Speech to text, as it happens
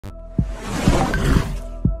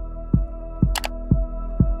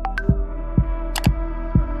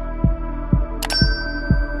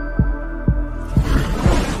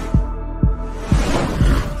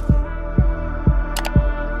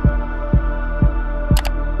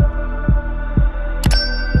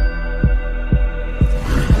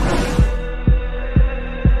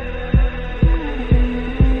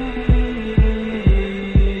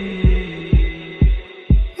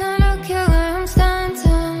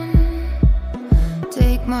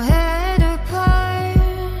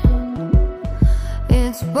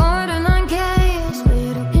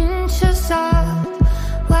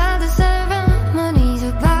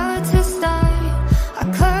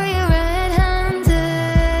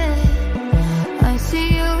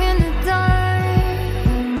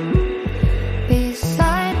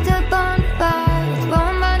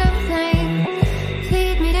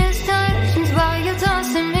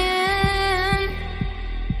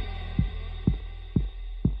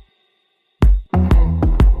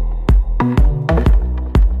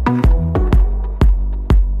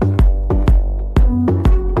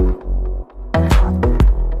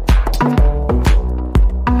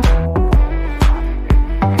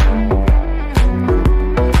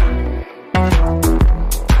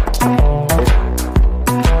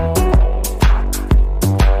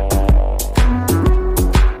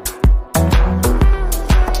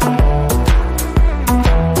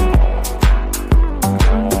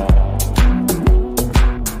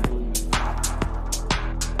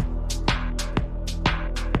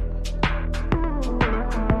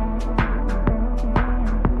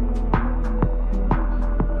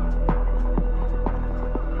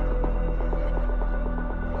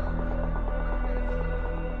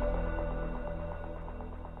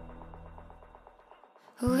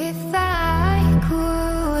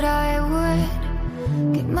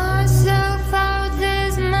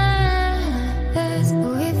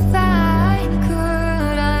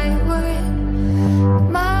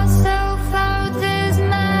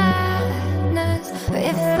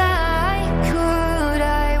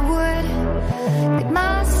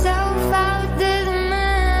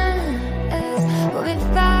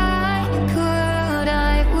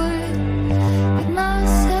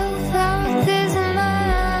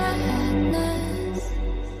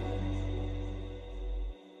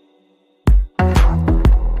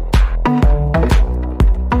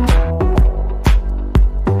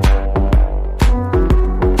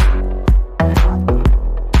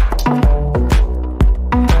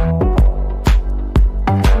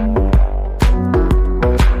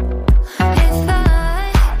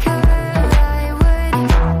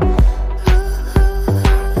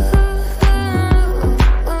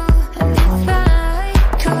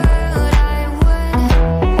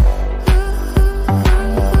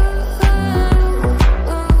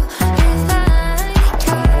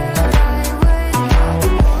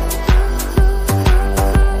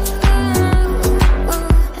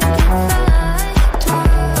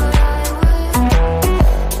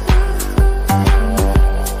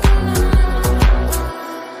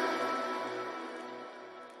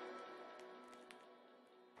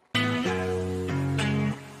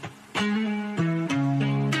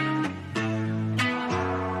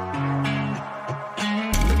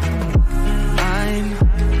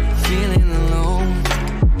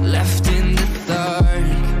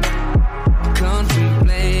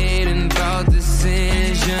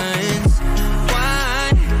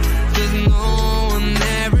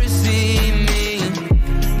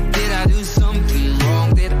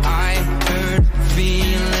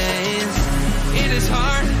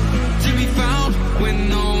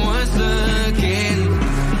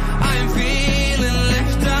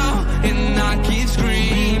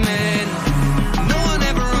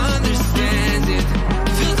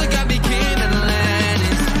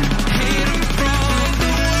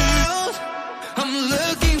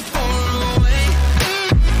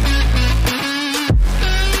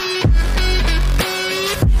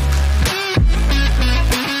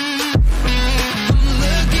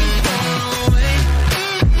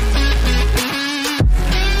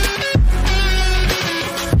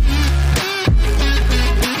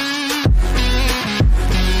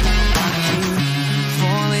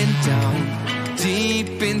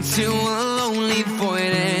to a lonely void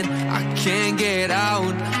and I can't get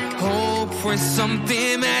out. Hope for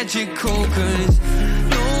something magical, 'cause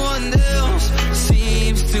no one else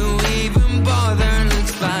seems to even bother.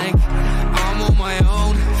 Looks like I'm on my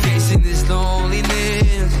own, facing this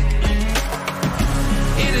loneliness.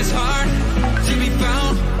 It is hard to be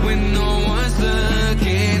found when no one's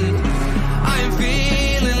looking. I am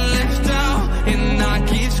feeling left out and I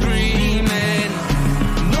keep screaming.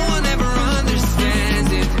 No one ever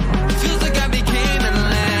understands it. Feels like I became an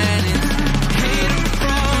Atlantis. Hidden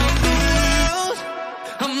from the world,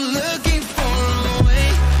 I'm looking for a way.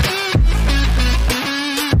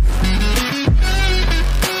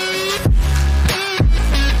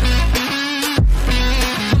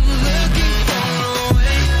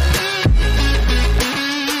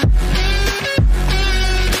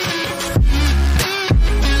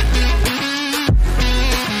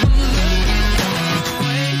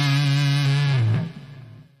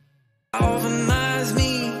 Galvanize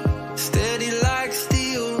me, steady like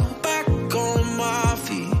steel, back on my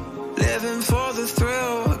feet, living for the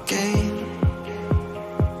thrill again,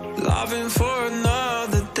 loving for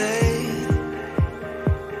another day.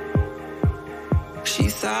 She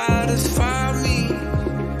satisfied me,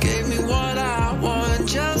 gave me what I want,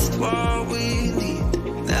 just what we need,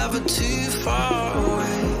 never too far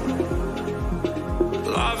away,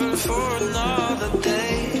 loving for another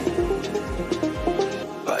day.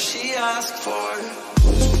 But she asked for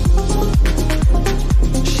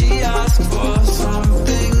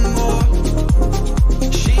something more.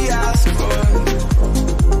 She asked for,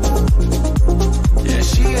 yeah,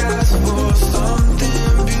 she asked for something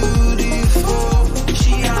beautiful.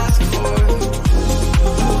 She asked for,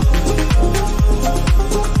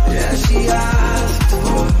 yeah, she asked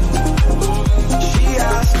for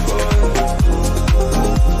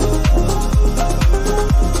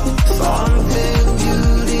something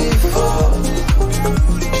beautiful.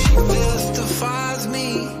 She mystifies me,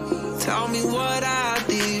 tell me what I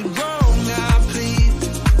did wrong, I plead.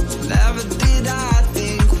 Never did I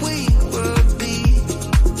think we would be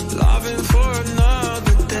loving for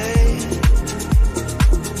another day.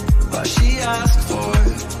 But she asked for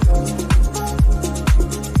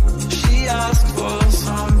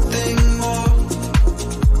something more.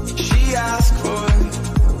 She asked for,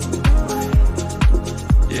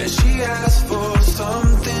 yeah, she asked for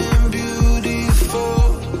something beautiful.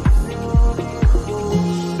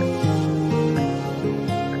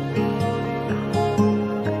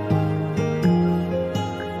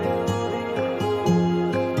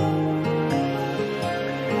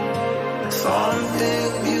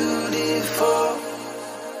 Something beautiful.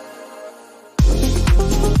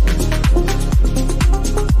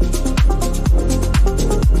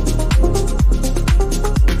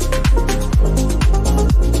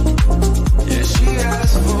 Yeah, she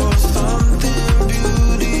asked for something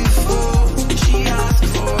beautiful. She asked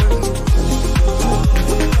for,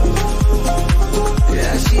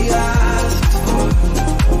 yeah, she asked for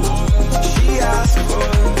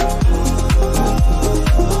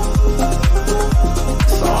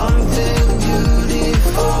something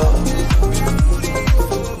beautiful.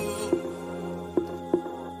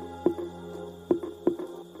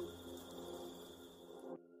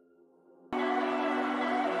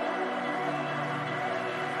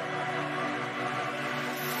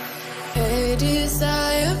 Hey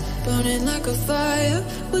desire, burning like a fire.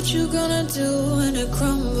 What you gonna do when it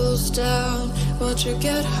crumbles down? Watch it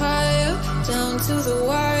get higher, down to the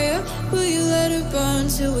wire. Will you let it burn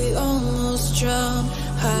till we almost drown?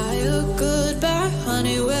 Higher, goodbye,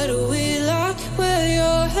 honey, where do we lie? Where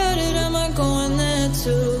you're headed, am I going there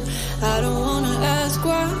too? I don't wanna ask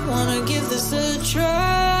why, wanna give this a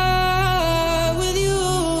try with you.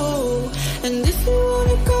 And if you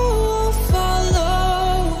wanna go, I'll follow.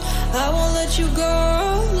 I won't let you go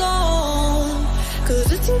alone, 'cause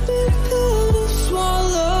it's a big pill to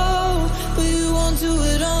swallow, but you won't do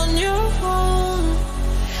it on your own.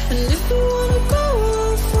 And if you wanna go,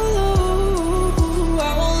 I'll follow.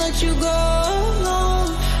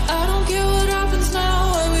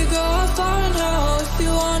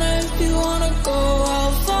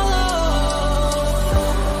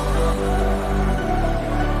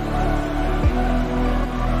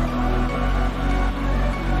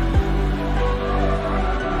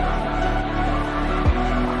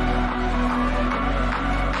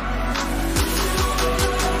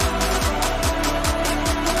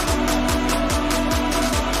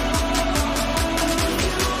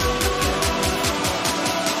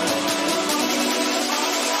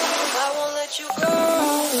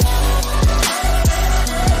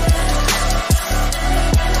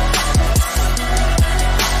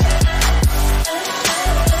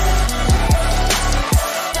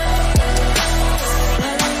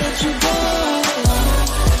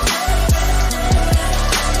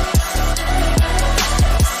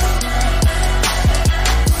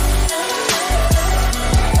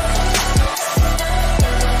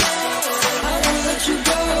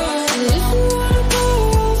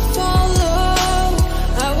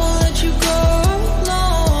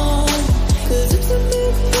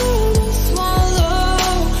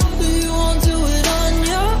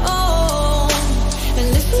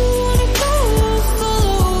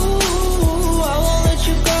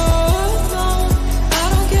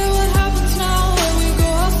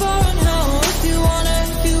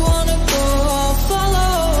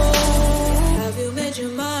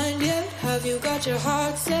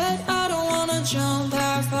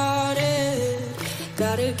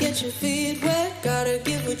 Gotta get your feet wet, gotta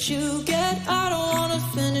give what you get. I don't wanna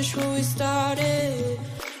finish where we started.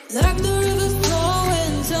 Like the river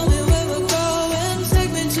flowing, tell me where we're going.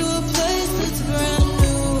 Take me to a place that's brand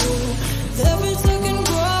new. Every second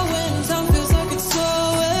growing, time feels like it's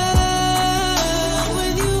slowing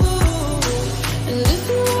with you. And if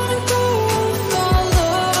you wanna go,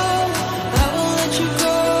 follow. I won't let you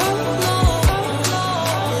go, no.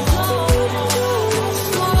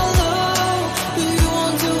 Swallow, but you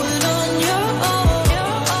won't do it on your own.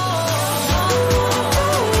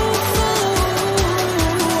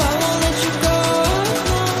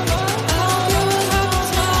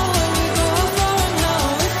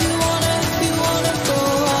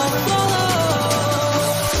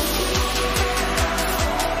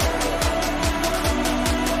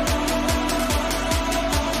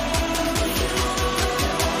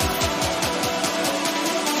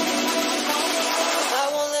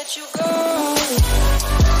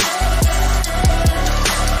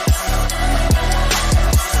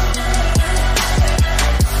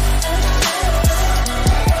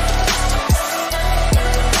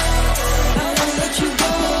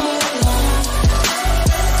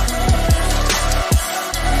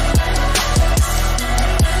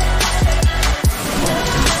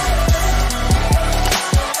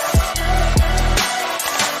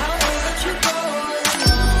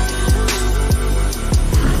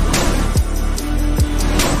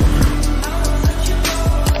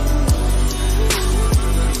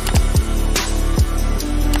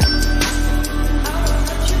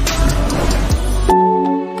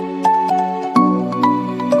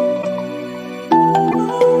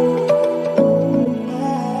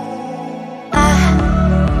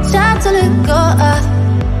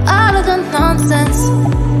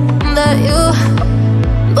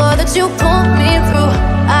 You put me through,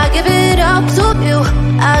 I give it